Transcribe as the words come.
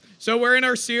So we're in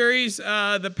our series,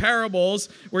 The Parables.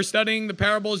 We're studying the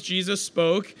parables Jesus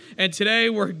spoke, and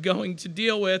today we're going to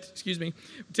deal with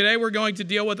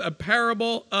a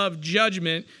parable of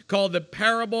judgment called the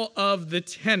parable of the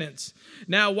tenants.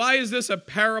 Now, why is this a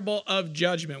parable of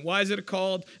judgment? Why is it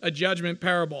called a judgment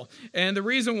parable? And the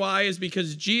reason why is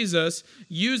because Jesus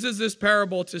uses this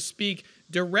parable to speak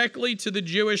directly to the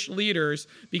Jewish leaders,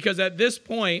 because at this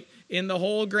point, in the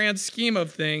whole grand scheme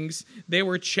of things, they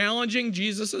were challenging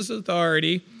Jesus'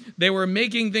 authority. They were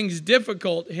making things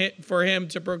difficult for him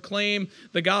to proclaim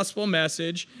the gospel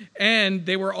message, and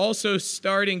they were also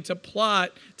starting to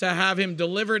plot to have him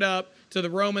delivered up to the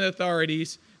Roman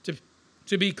authorities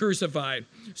to be crucified.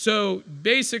 So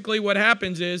basically what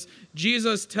happens is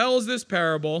Jesus tells this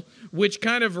parable, which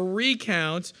kind of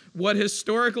recounts what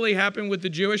historically happened with the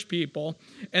Jewish people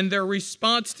and their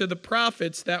response to the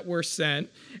prophets that were sent.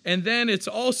 And then it's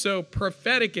also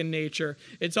prophetic in nature.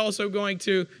 It's also going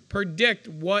to predict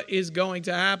what is going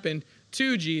to happen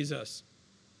to Jesus.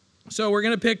 So we're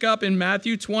going to pick up in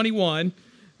Matthew 21,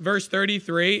 verse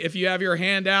 33. If you have your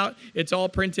handout, it's all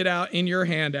printed out in your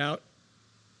handout.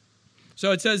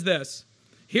 So it says this: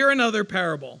 "Hear another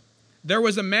parable. There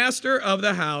was a master of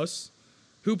the house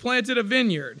who planted a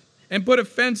vineyard and put a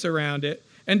fence around it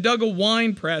and dug a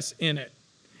wine press in it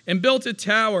and built a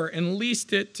tower and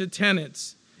leased it to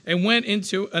tenants and went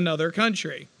into another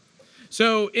country."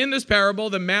 So in this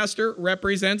parable, the master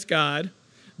represents God,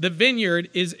 the vineyard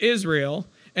is Israel,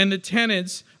 and the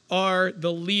tenants are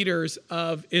the leaders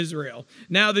of Israel.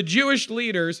 Now, the Jewish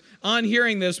leaders, on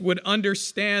hearing this, would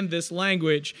understand this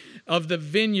language of the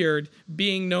vineyard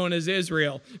being known as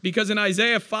Israel. Because in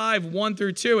Isaiah 5, 1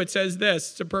 through 2, it says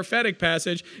this. It's a prophetic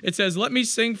passage. It says, "Let me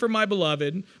sing for my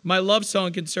beloved, my love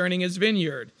song concerning his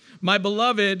vineyard. My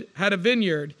beloved had a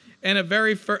vineyard and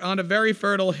on a very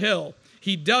fertile hill.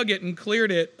 He dug it and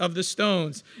cleared it of the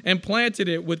stones and planted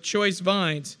it with choice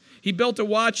vines. He built a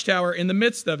watchtower in the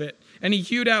midst of it, and he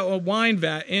hewed out a wine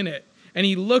vat in it, and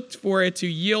he looked for it to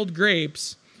yield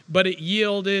grapes, but it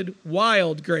yielded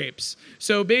wild grapes."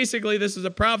 So basically, this is a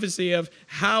prophecy of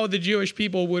how the Jewish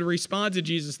people would respond to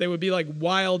Jesus. They would be like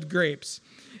wild grapes.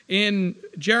 In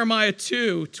Jeremiah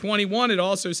 2:21, it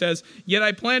also says, "Yet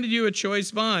I planted you a choice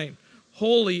vine,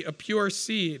 holy, a pure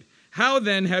seed. How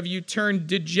then have you turned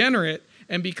degenerate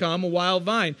and become a wild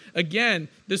vine?" Again,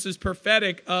 this is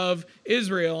prophetic of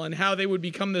Israel and how they would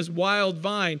become this wild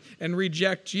vine and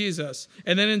reject Jesus.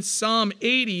 And then in Psalm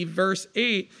 80, verse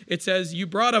 8, it says, "You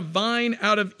brought a vine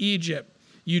out of Egypt.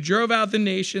 You drove out the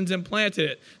nations and planted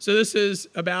it." So this is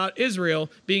about Israel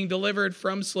being delivered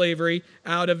from slavery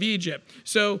out of Egypt.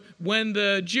 So when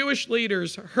the Jewish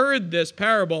leaders heard this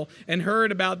parable and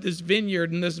heard about this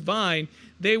vineyard and this vine,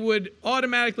 they would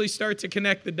automatically start to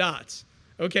connect the dots.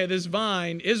 Okay, this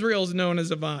vine, Israel's known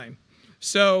as a vine.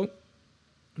 So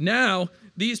now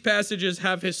these passages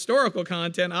have historical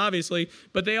content, obviously,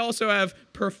 but they also have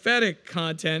prophetic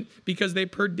content because they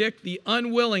predict the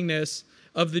unwillingness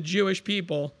of the Jewish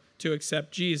people to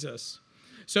accept Jesus.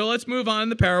 So let's move on in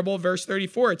the parable. Verse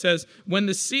 34, it says, "When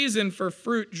the season for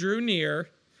fruit drew near,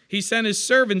 he sent his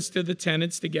servants to the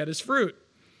tenants to get his fruit.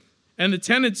 And the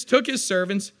tenants took his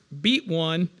servants, beat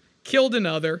one, killed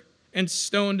another, and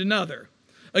stoned another.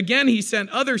 Again, he sent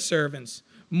other servants,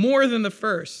 more than the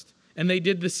first, and they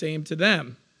did the same to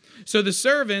them." So the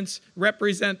servants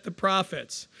represent the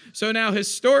prophets. So now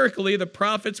historically, the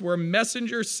prophets were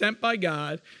messengers sent by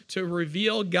God to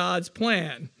reveal God's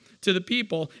plan to the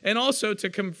people and also to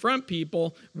confront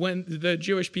people, when the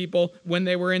Jewish people, when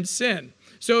they were in sin.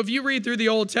 So if you read through the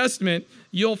Old Testament,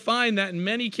 you'll find that in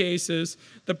many cases,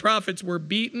 the prophets were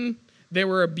beaten, they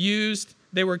were abused,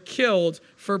 they were killed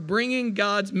for bringing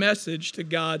God's message to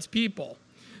God's people.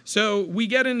 So we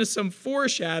get into some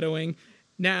foreshadowing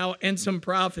now and some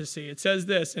prophecy. It says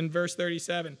this in verse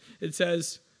 37. It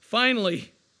says,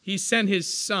 "Finally, he sent his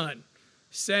son,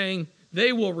 saying,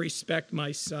 'They will respect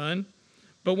my son.'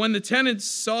 But when the tenants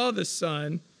saw the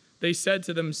son, they said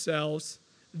to themselves,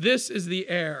 'This is the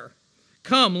heir.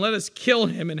 Come, let us kill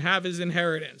him and have his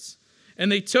inheritance.'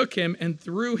 And they took him and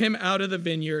threw him out of the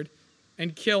vineyard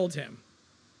and killed him."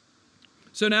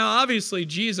 So now, obviously,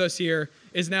 Jesus here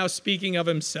is now speaking of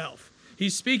himself.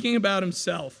 He's speaking about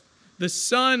himself. The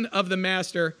Son of the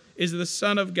Master is the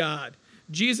Son of God.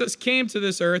 Jesus came to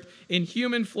this earth in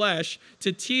human flesh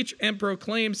to teach and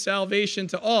proclaim salvation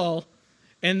to all,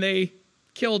 and they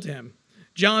killed him.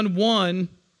 John 1,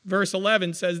 verse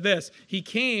 11 says this: "He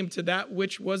came to that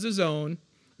which was his own,"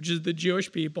 which is the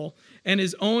Jewish people, "and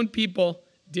his own people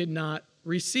did not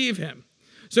receive him."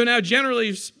 So now,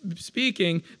 generally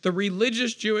speaking, the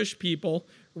religious Jewish people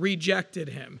rejected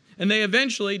him, and they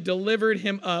eventually delivered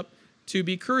him up to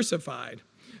be crucified.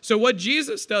 So what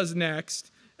Jesus does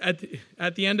next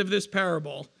at the end of this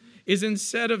parable is,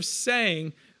 instead of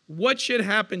saying what should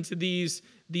happen to these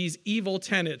evil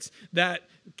tenants that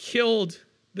killed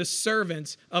the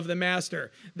servants of the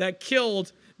master, that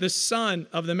killed the son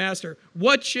of the master,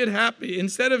 what should happen?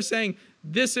 Instead of saying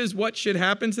this is what should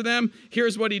happen to them,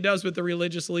 here's what he does with the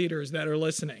religious leaders that are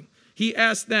listening. He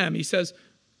asks them, he says,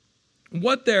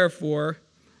 what therefore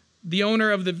the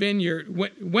owner of the vineyard,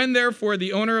 when therefore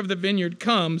the owner of the vineyard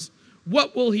comes,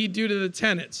 what will he do to the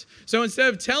tenants? So instead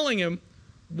of telling him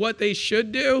what they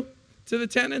should do to the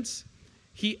tenants,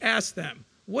 he asked them,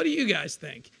 what do you guys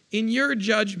think? In your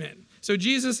judgment. So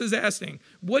Jesus is asking,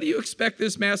 what do you expect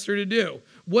this master to do?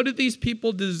 What do these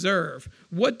people deserve?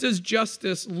 What does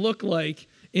justice look like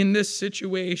in this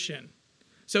situation?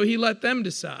 So he let them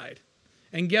decide.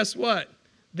 And guess what?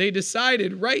 They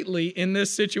decided rightly in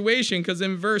this situation, because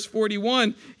in verse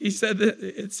 41,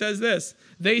 it says this,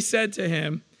 they said to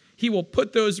him, he will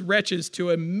put those wretches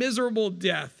to a miserable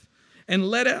death and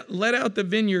let out the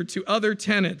vineyard to other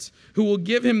tenants who will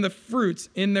give him the fruits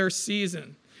in their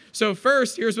season. So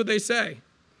first, here's what they say.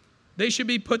 They should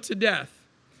be put to death.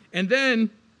 And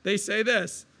then they say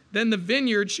this, then the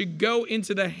vineyard should go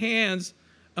into the hands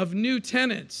of new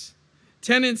tenants,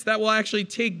 tenants that will actually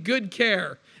take good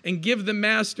care and give the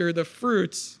master the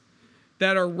fruits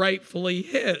that are rightfully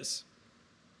his.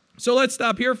 So let's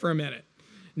stop here for a minute.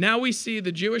 Now we see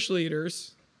the Jewish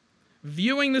leaders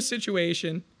viewing the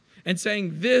situation and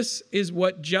saying this is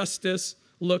what justice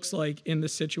looks like in the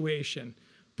situation.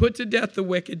 Put to death the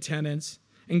wicked tenants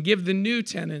and give the new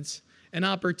tenants an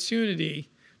opportunity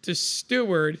to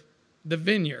steward the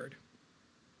vineyard.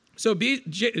 So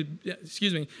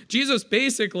Jesus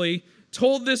basically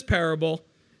told this parable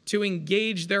to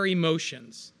engage their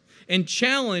emotions and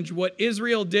challenge what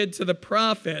Israel did to the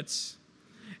prophets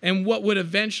and what would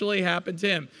eventually happen to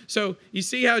him. So you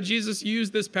see how Jesus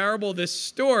used this parable, this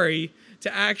story,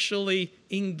 to actually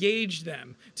engage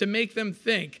them, to make them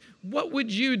think, what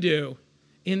would you do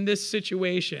in this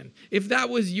situation? If that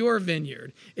was your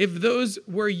vineyard, if those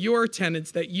were your tenants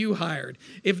that you hired,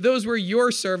 if those were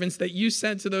your servants that you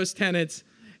sent to those tenants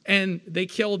and they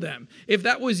killed them, if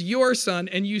that was your son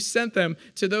and you sent them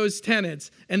to those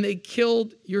tenants and they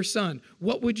killed your son,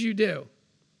 what would you do?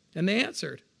 And they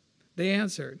answered.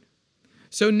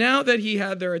 So now that he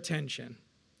had their attention,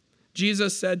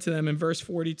 Jesus said to them in verse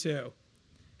 42,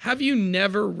 have you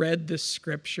never read the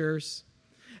scriptures?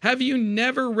 Have you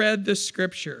never read the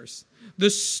scriptures? The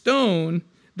stone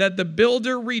that the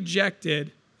builder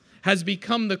rejected has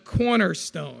become the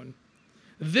cornerstone.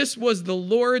 This was the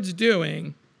Lord's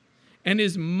doing and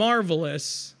is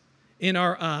marvelous in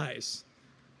our eyes.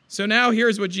 So now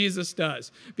here's what Jesus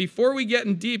does. Before we get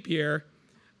in deep here,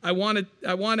 I want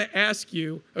to ask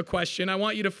you a question. I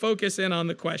want you to focus in on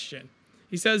the question.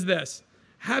 He says this,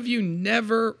 have you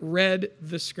never read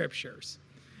the scriptures?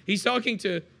 He's talking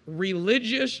to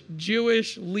religious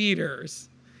Jewish leaders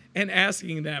and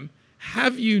asking them,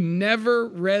 have you never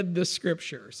read the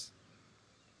scriptures?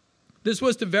 This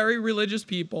was to very religious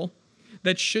people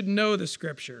that should know the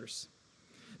scriptures.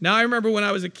 Now, I remember when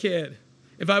I was a kid,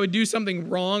 if I would do something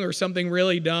wrong or something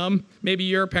really dumb, maybe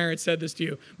your parents said this to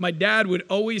you, my dad would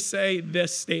always say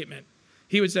this statement.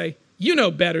 He would say, you know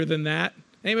better than that.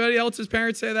 Anybody else's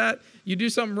parents say that? You do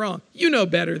something wrong. You know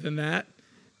better than that.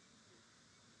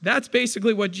 That's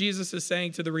basically what Jesus is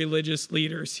saying to the religious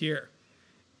leaders here.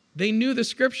 They knew the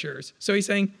scriptures. So he's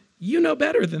saying, you know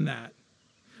better than that.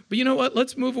 But you know what?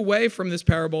 Let's move away from this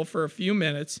parable for a few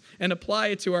minutes and apply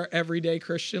it to our everyday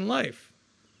Christian life.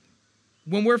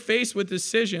 When we're faced with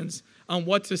decisions on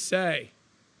what to say,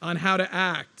 on how to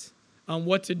act, on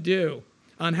what to do,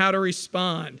 on how to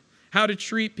respond, how to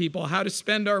treat people, how to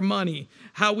spend our money,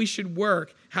 how we should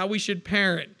work, how we should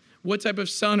parent, what type of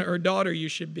son or daughter you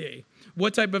should be,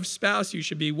 what type of spouse you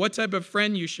should be, what type of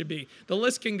friend you should be. The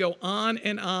list can go on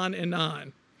and on and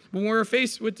on. When we're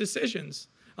faced with decisions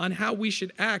on how we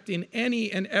should act in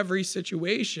any and every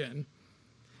situation,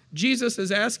 Jesus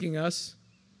is asking us,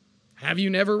 have you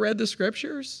never read the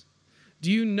scriptures?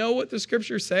 Do you know what the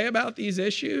scriptures say about these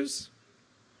issues?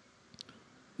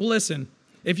 Well, listen,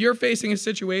 if you're facing a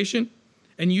situation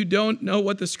and you don't know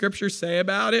what the scriptures say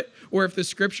about it, or if the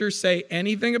scriptures say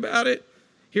anything about it,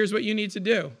 here's what you need to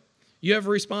do. You have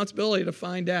a responsibility to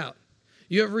find out.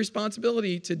 You have a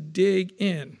responsibility to dig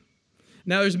in.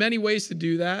 Now, there's many ways to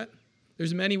do that.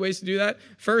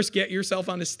 First, get yourself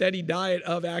on a steady diet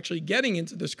of actually getting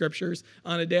into the scriptures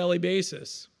on a daily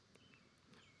basis.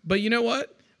 But you know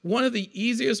what? One of the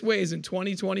easiest ways in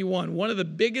 2021, one of the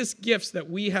biggest gifts that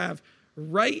we have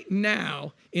right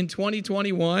now in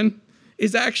 2021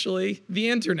 is actually the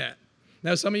internet.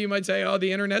 Now, some of you might say, oh,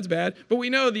 the internet's bad, but we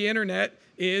know the internet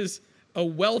is a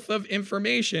wealth of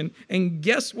information. And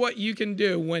guess what you can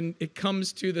do when it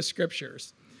comes to the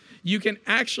scriptures? You can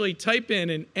actually type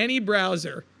in any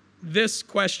browser this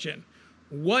question: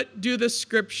 what do the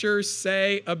scriptures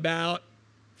say about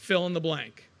fill in the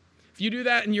blank? If you do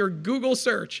that in your Google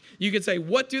search, you can say,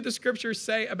 what do the scriptures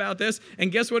say about this?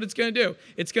 And guess what it's going to do?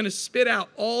 It's going to spit out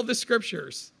all the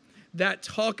scriptures that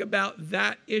talk about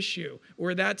that issue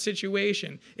or that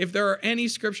situation. If there are any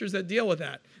scriptures that deal with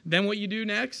that, then what you do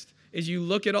next is you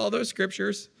look at all those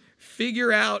scriptures,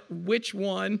 figure out which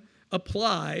one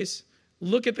applies,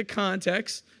 look at the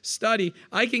context, study.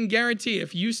 I can guarantee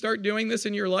if you start doing this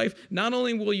in your life, not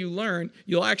only will you learn,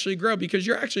 you'll actually grow because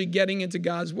you're actually getting into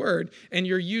God's word and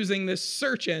you're using this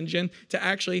search engine to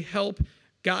actually help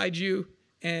guide you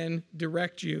and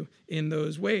direct you in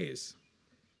those ways.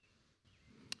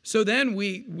 So then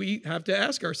we have to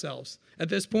ask ourselves at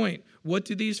this point, what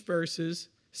do these verses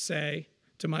say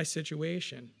to my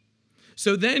situation?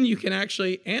 So then you can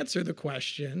actually answer the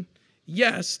question,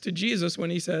 yes, to Jesus when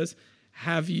he says,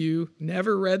 have you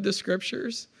never read the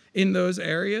scriptures in those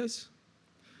areas?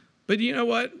 But you know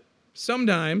what?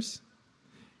 Sometimes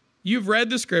you've read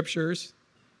the scriptures,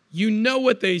 you know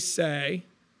what they say,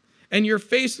 and you're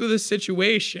faced with a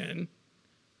situation,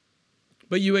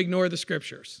 but you ignore the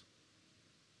scriptures.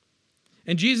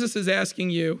 And Jesus is asking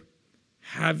you,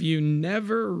 have you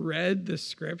never read the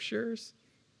scriptures?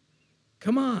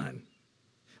 Come on.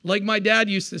 Like my dad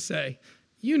used to say,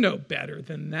 you know better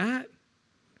than that.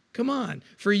 Come on.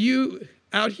 For you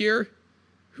out here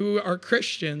who are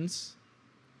Christians,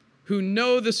 who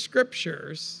know the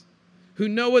scriptures, who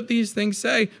know what these things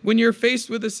say, when you're faced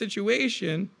with a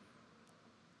situation,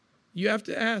 you have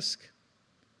to ask,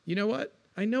 you know what?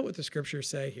 I know what the scriptures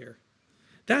say here.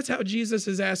 That's how Jesus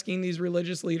is asking these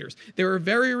religious leaders. They were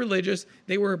very religious.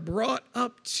 They were brought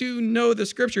up to know the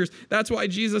scriptures. That's why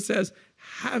Jesus says,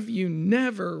 have you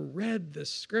never read the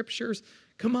scriptures?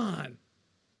 Come on.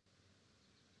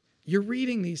 You're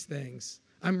reading these things.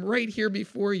 I'm right here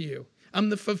before you. I'm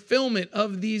the fulfillment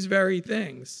of these very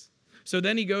things. So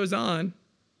then he goes on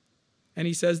and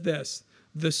he says this: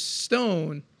 the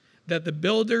stone that the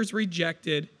builders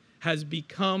rejected has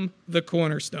become the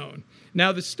cornerstone.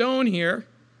 Now the stone here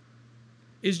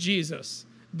is Jesus.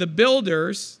 The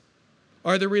builders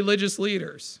are the religious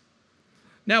leaders.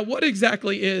 Now what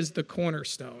exactly is the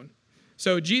cornerstone?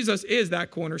 So Jesus is that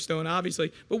cornerstone,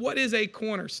 obviously, but what is a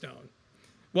cornerstone?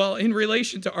 Well, in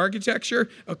relation to architecture,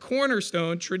 a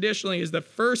cornerstone traditionally is the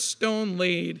first stone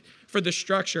laid for the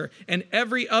structure, and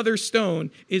every other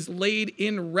stone is laid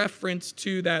in reference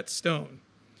to that stone.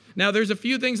 Now, there's a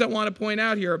few things I want to point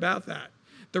out here about that.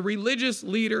 The religious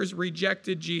leaders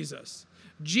rejected Jesus.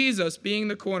 Jesus, being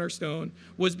the cornerstone,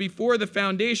 was before the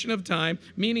foundation of time,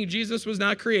 meaning Jesus was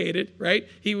not created, right?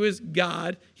 He was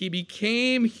God. He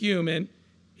became human.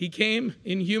 He came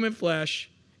in human flesh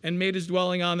and made his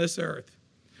dwelling on this earth.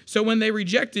 So when they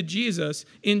rejected Jesus,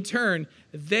 in turn,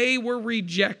 they were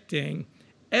rejecting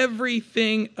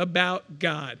everything about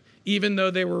God, even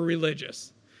though they were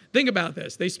religious. Think about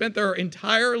this. They spent their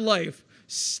entire life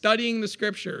studying the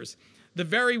scriptures. The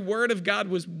very word of God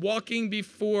was walking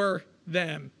before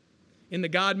them in the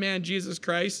God-man Jesus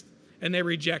Christ, and they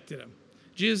rejected him.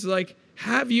 Jesus is like,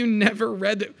 have you never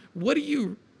read that? What are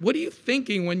you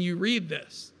thinking when you read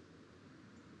this?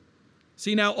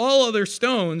 See, now all other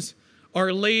stones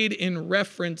are laid in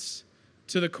reference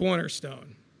to the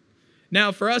cornerstone.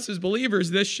 Now, for us as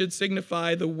believers, this should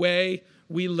signify the way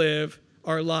we live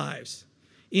our lives.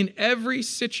 In every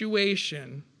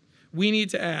situation, we need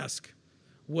to ask,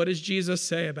 what does Jesus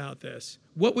say about this?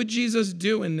 What would Jesus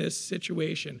do in this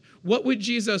situation? What would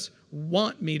Jesus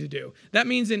want me to do? That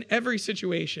means in every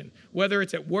situation, whether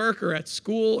it's at work or at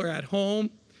school or at home,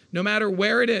 no matter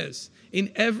where it is,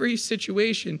 in every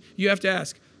situation, you have to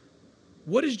ask,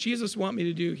 what does Jesus want me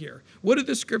to do here? What do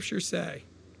the scriptures say?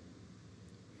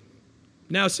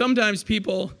 Now, sometimes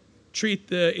people treat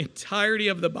the entirety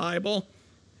of the Bible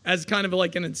as kind of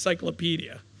like an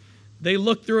encyclopedia. They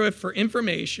look through it for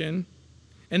information,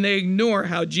 and they ignore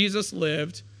how Jesus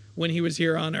lived when he was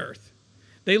here on earth.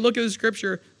 They look at the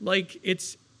scripture like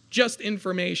it's just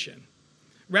information,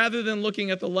 rather than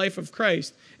looking at the life of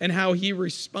Christ and how he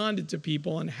responded to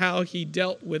people and how he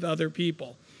dealt with other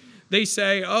people. They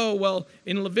say, oh, well,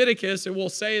 in Leviticus, it will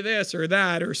say this or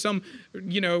that, or some,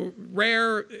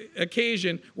 rare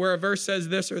occasion where a verse says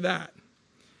this or that.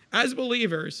 As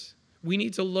believers, we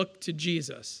need to look to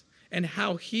Jesus and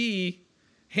how he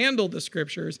handled the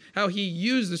scriptures, how he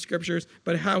used the scriptures,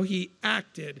 but how he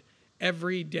acted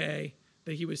every day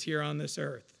that he was here on this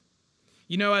earth.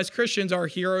 You know, as Christians, our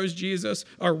heroes, Jesus,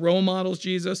 our role models,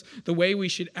 Jesus, the way we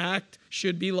should act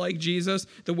should be like Jesus.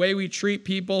 The way we treat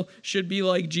people should be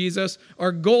like Jesus.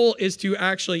 Our goal is to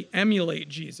actually emulate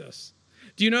Jesus.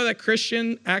 Do you know that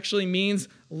Christian actually means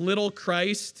little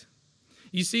Christ?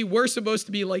 You see, we're supposed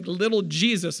to be like little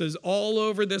Jesuses all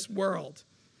over this world.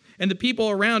 And the people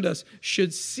around us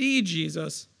should see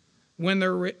Jesus when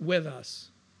they're with us.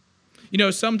 You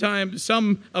know, sometimes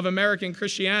some of American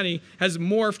Christianity has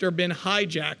morphed or been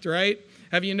hijacked, right?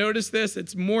 Have you noticed this?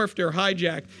 It's morphed or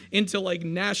hijacked into like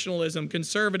nationalism,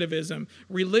 conservatism,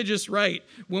 religious right.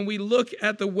 When we look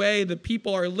at the way the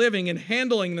people are living and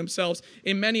handling themselves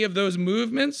in many of those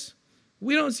movements,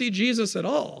 we don't see Jesus at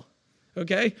all,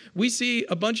 okay? We see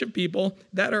a bunch of people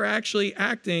that are actually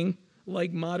acting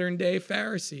like modern day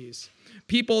Pharisees.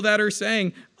 People that are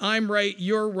saying, I'm right,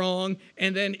 you're wrong,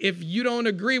 and then if you don't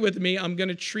agree with me, I'm going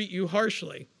to treat you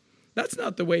harshly. That's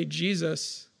not the way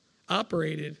Jesus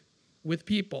operated with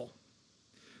people.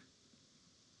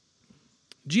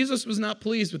 Jesus was not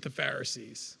pleased with the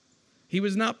Pharisees. He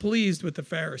was not pleased with the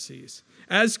Pharisees.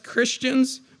 As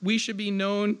Christians, we should be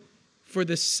known for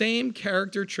the same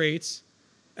character traits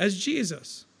as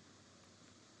Jesus.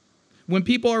 When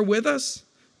people are with us,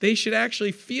 they should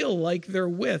actually feel like they're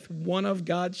with one of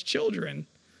God's children,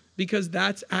 because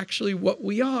that's actually what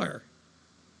we are.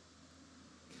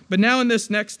 But now in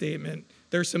this next statement,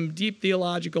 there's some deep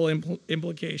theological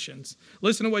implications.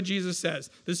 Listen to what Jesus says.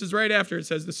 This is right after it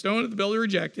says, the stone that the builder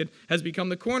rejected has become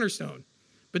the cornerstone.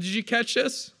 But did you catch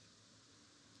this?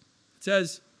 It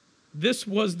says, this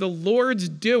was the Lord's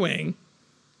doing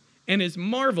and is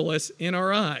marvelous in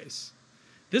our eyes.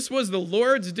 This was the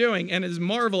Lord's doing and is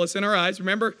marvelous in our eyes.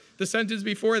 Remember, the sentence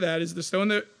before that is the stone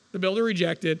that the builder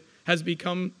rejected has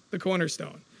become the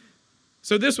cornerstone.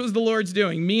 So this was the Lord's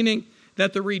doing, meaning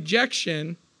that the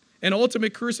rejection and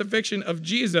ultimate crucifixion of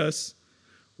Jesus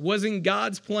was in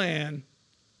God's plan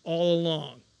all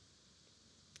along.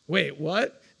 Wait,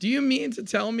 what? Do you mean to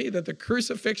tell me that the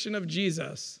crucifixion of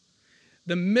Jesus,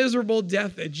 the miserable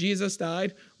death that Jesus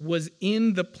died, was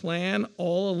in the plan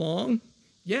all along?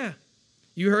 Yeah.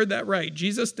 You heard that right.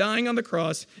 Jesus dying on the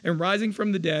cross and rising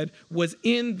from the dead was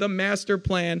in the master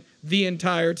plan the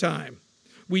entire time.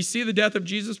 We see the death of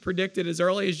Jesus predicted as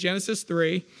early as Genesis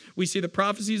 3. We see the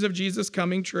prophecies of Jesus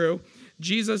coming true.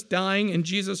 Jesus dying and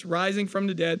Jesus rising from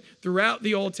the dead throughout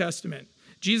the Old Testament.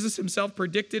 Jesus himself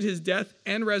predicted his death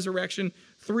and resurrection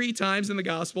 3 times in the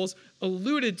Gospels,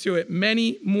 alluded to it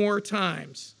many more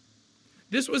times.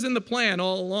 This was in the plan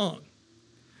all along.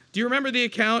 Do you remember the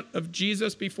account of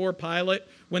Jesus before Pilate,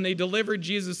 when they delivered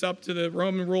Jesus up to the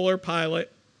Roman ruler Pilate?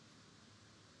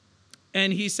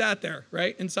 And he sat there,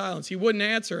 right, in silence. He wouldn't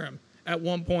answer him at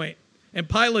one point. And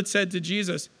Pilate said to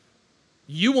Jesus,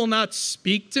 you will not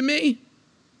speak to me?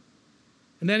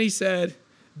 And then he said,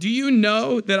 do you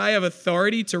know that I have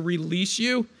authority to release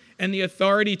you and the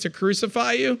authority to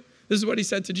crucify you? This is what he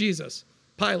said to Jesus,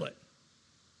 Pilate.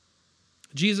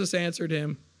 Jesus answered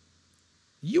him,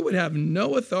 you would have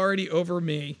no authority over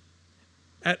me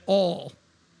at all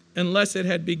unless it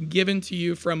had been given to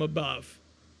you from above.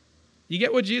 You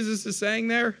get what Jesus is saying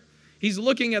there? He's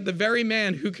looking at the very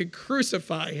man who could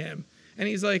crucify him. And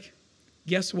he's like,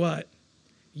 guess what?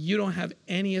 You don't have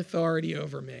any authority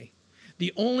over me.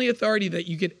 The only authority that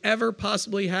you could ever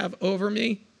possibly have over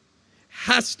me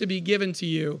has to be given to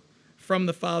you from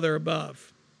the Father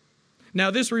above.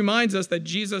 Now, this reminds us that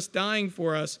Jesus dying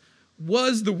for us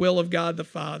was the will of God the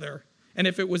Father. And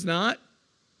if it was not,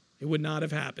 it would not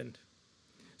have happened.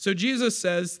 So Jesus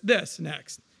says this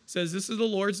next. He says, this is the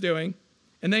Lord's doing.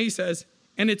 And then he says,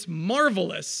 and it's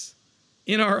marvelous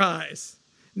in our eyes.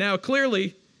 Now,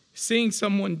 clearly, seeing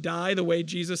someone die the way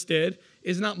Jesus did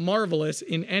is not marvelous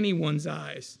in anyone's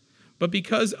eyes. But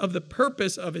because of the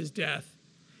purpose of his death,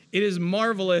 it is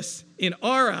marvelous in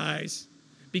our eyes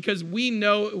because we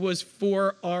know it was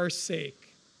for our sake.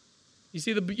 You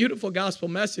see, the beautiful gospel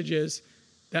message is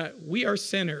that we are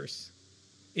sinners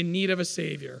in need of a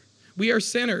Savior. We are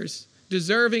sinners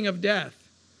deserving of death.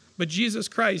 But Jesus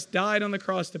Christ died on the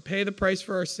cross to pay the price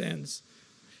for our sins.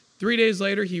 3 days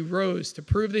later, he rose to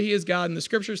prove that he is God. And the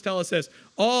scriptures tell us this,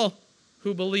 all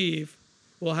who believe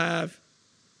will have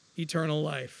eternal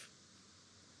life.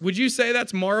 Would you say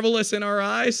that's marvelous in our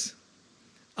eyes?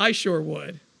 I sure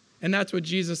would. And that's what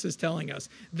Jesus is telling us.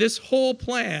 This whole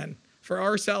plan for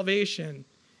our salvation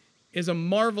is a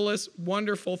marvelous,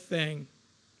 wonderful thing.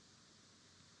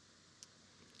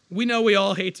 We know we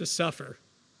all hate to suffer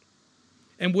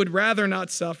and would rather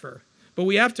not suffer. But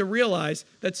we have to realize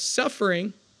that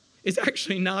suffering is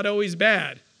actually not always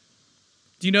bad.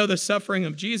 Do you know the suffering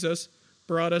of Jesus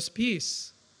brought us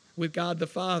peace with God the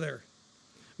Father?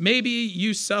 Maybe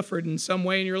you suffered in some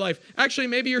way in your life. Actually,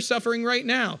 maybe you're suffering right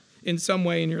now in some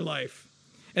way in your life.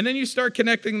 And then you start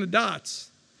connecting the dots.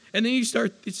 And then you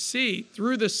start to see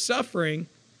through the suffering,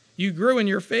 you grew in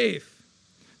your faith.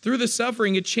 Through the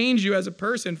suffering, it changed you as a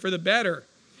person for the better.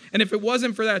 And if it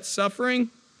wasn't for that suffering,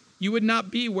 you would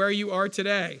not be where you are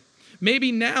today.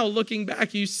 Maybe now, looking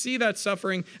back, you see that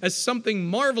suffering as something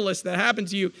marvelous that happened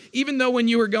to you, even though when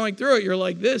you were going through it, you're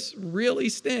like, this really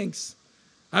stinks.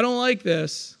 I don't like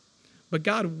this. But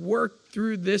God worked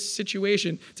through this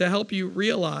situation to help you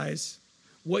realize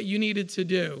what you needed to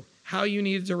do, how you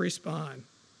needed to respond.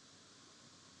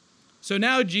 So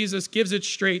now Jesus gives it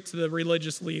straight to the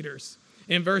religious leaders.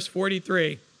 In verse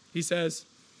 43, he says,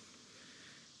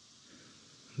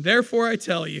 "Therefore I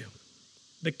tell you,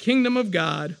 the kingdom of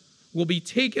God will be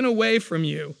taken away from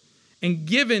you and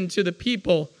given to the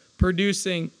people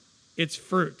producing its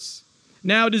fruits."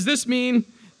 Now, does this mean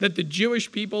that the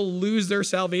Jewish people lose their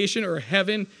salvation or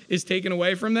heaven is taken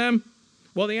away from them?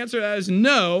 Well, the answer to that is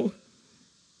no,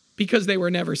 because they were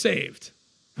never saved,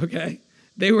 okay?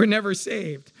 They were never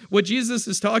saved. What Jesus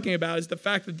is talking about is the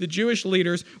fact that the Jewish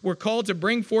leaders were called to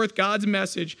bring forth God's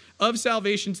message of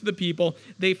salvation to the people.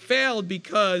 They failed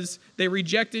because they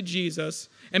rejected Jesus,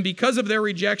 and because of their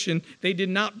rejection, they did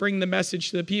not bring the message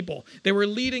to the people. They were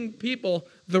leading people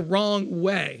the wrong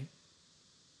way.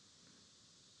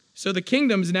 So the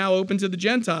kingdom is now open to the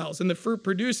Gentiles, and the fruit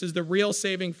produces the real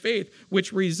saving faith,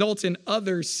 which results in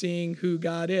others seeing who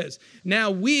God is.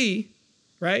 Now we,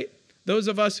 right, those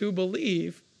of us who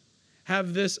believe,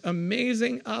 have this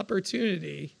amazing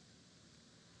opportunity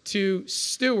to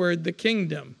steward the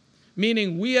kingdom,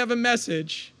 meaning we have a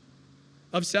message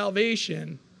of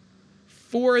salvation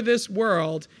for this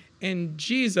world, and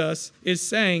Jesus is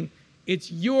saying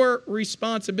it's your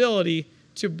responsibility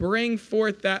to bring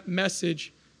forth that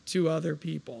message to other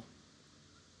people.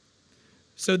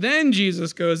 So then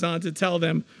Jesus goes on to tell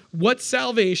them what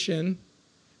salvation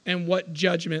and what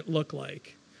judgment look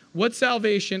like. What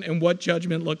salvation and what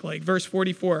judgment look like. Verse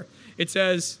 44, it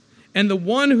says, "And the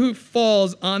one who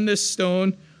falls on this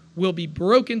stone will be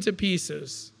broken to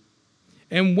pieces.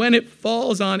 And when it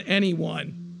falls on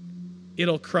anyone,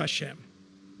 it'll crush him."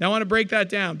 Now I want to break that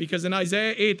down because in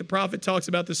Isaiah 8, the prophet talks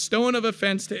about the stone of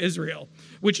offense to Israel,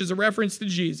 which is a reference to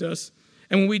Jesus.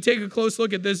 And when we take a close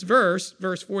look at this verse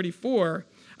 44,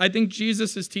 I think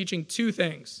Jesus is teaching two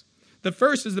things. The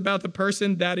first is about the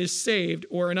person that is saved,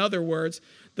 or in other words,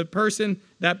 the person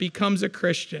that becomes a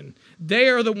Christian. They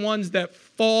are the ones that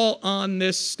fall on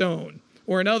this stone,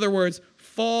 or in other words,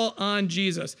 fall on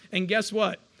Jesus. And guess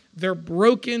what? They're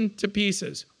broken to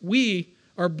pieces. We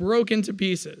are broken to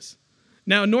pieces.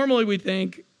 Now, normally we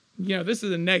think, this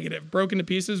is a negative. Broken to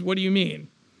pieces, what do you mean?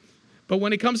 But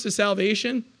when it comes to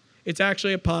salvation, it's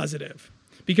actually a positive,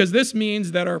 because this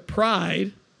means that our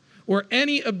pride or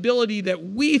any ability that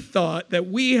we thought that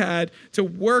we had to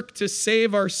work to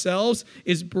save ourselves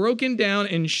is broken down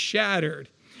and shattered.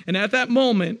 And at that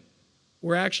moment,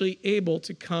 we're actually able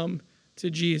to come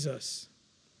to Jesus.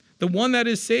 The one that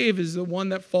is saved is the one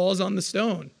that falls on the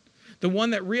stone. The one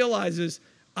that realizes,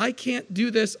 I can't do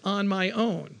this on my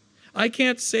own. I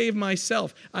can't save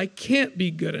myself. I can't be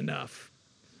good enough.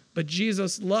 But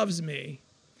Jesus loves me.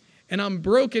 And I'm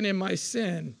broken in my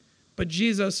sin, but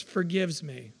Jesus forgives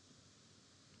me.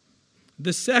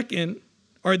 The second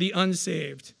are the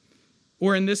unsaved,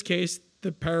 or in this case,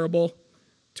 the parable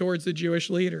towards the Jewish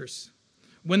leaders.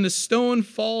 When the stone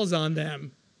falls on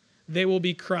them, they will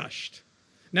be crushed.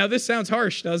 Now, this sounds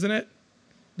harsh, doesn't it?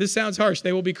 This sounds harsh.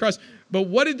 They will be crushed. But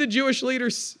what did the Jewish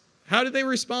leaders, how did they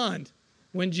respond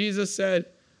when Jesus said,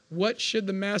 "What should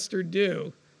the master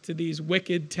do to these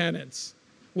wicked tenants?"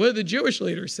 What did the Jewish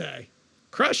leaders say?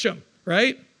 Crush them,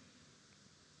 right?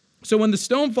 So when the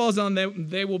stone falls on them,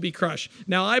 they will be crushed.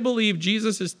 Now, I believe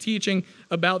Jesus is teaching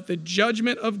about the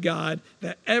judgment of God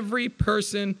that every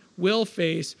person will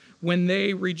face when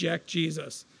they reject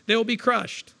Jesus. They will be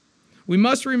crushed. We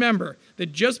must remember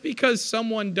that just because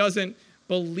someone doesn't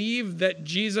believe that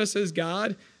Jesus is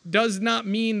God does not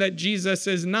mean that Jesus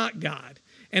is not God.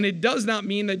 And it does not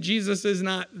mean that Jesus is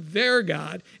not their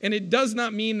God. And it does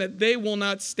not mean that they will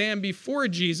not stand before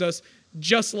Jesus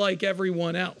just like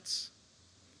everyone else.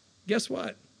 Guess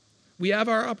what? We have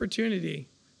our opportunity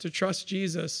to trust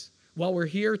Jesus while we're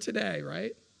here today,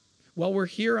 right? While we're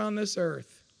here on this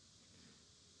earth.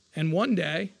 And one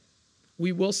day,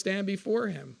 we will stand before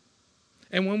him.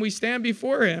 And when we stand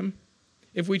before him,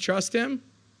 if we trust him,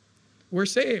 we're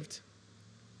saved.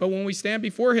 But when we stand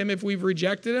before him, if we've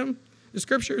rejected him, the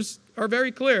scriptures are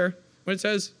very clear when it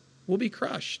says we'll be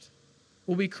crushed.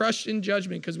 We'll be crushed in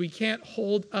judgment because we can't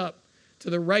hold up to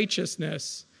the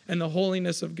righteousness and the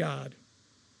holiness of God.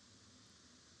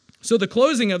 So the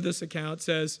closing of this account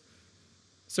says,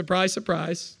 surprise,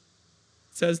 surprise,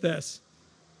 it says this: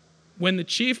 when the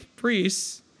chief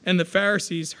priests and the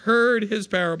Pharisees heard his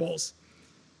parables,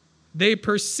 they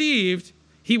perceived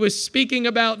he was speaking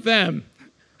about them.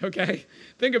 Okay?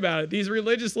 Think about it. These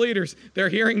religious leaders, they're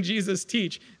hearing Jesus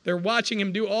teach. They're watching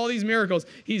him do all these miracles.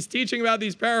 He's teaching about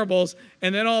these parables,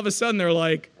 and then all of a sudden they're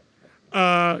like,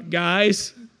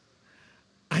 guys,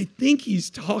 I think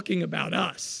he's talking about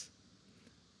us.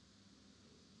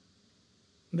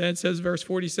 Then it says, verse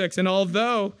 46, and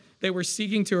although they were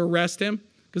seeking to arrest him,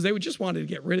 because they just wanted to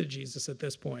get rid of Jesus at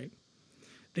this point,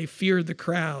 they feared the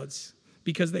crowds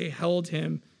because they held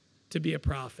him to be a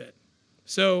prophet.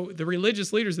 So the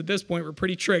religious leaders at this point were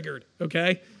pretty triggered,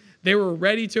 okay? They were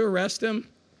ready to arrest him,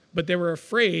 but they were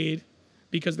afraid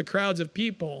because the crowds of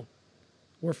people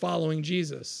were following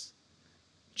Jesus.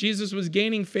 Jesus was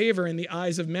gaining favor in the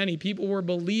eyes of many. People were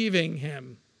believing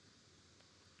him.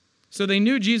 So they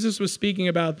knew Jesus was speaking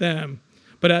about them,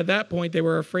 but at that point they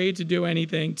were afraid to do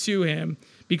anything to him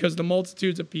because the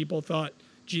multitudes of people thought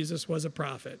Jesus was a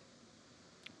prophet.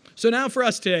 So now for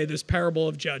us today, this parable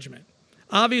of judgment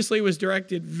obviously was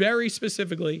directed very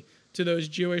specifically to those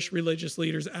Jewish religious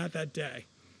leaders at that day.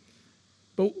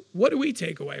 But what do we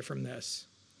take away from this?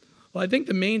 Well, I think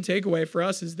the main takeaway for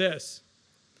us is this: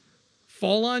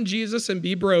 fall on Jesus and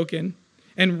be broken,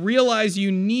 and realize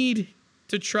you need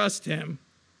to trust him,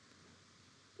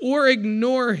 or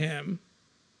ignore him,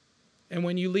 and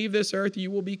when you leave this earth,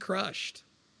 you will be crushed.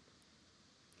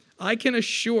 I can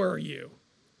assure you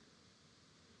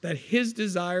that his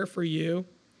desire for you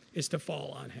is to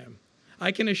fall on him.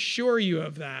 I can assure you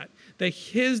of that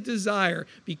his desire,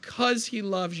 because he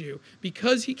loves you,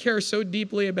 because he cares so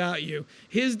deeply about you,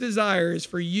 his desire is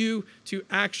for you to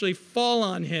actually fall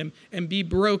on him and be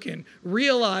broken.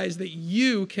 Realize that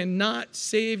you cannot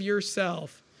save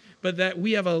yourself, but that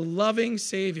we have a loving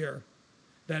Savior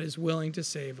that is willing to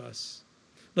save us.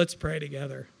 Let's pray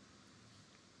together.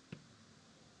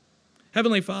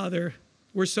 Heavenly Father,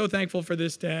 we're so thankful for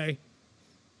this day.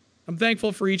 I'm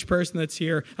thankful for each person that's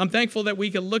here. I'm thankful that we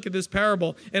can look at this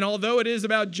parable, and although it is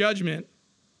about judgment,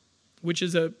 which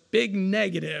is a big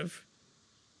negative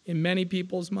in many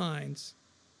people's minds,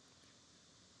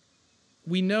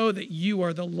 we know that you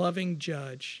are the loving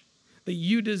judge, that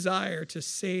you desire to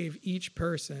save each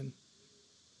person,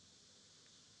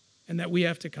 and that we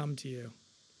have to come to you.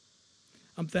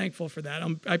 I'm thankful for that.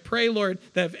 I pray, Lord,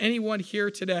 that if anyone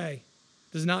here today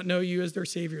does not know you as their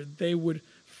Savior, they would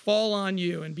fall on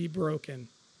you and be broken.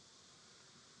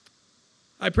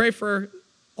 I pray for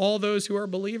all those who are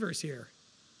believers here,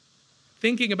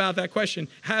 thinking about that question.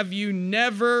 Have you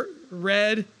never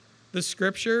read the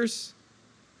scriptures?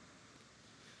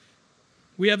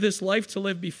 We have this life to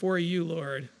live before you,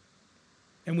 Lord,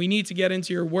 and we need to get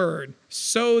into your word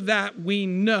so that we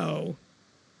know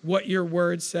what your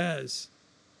word says.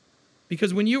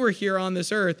 Because when you were here on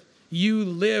this earth, you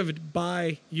lived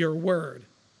by your word.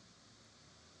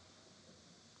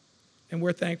 And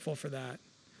we're thankful for that.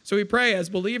 So we pray as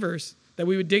believers that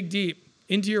we would dig deep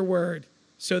into your word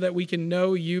so that we can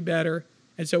know you better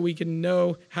and so we can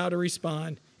know how to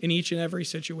respond in each and every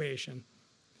situation.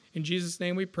 In Jesus'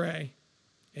 name we pray.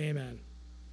 Amen.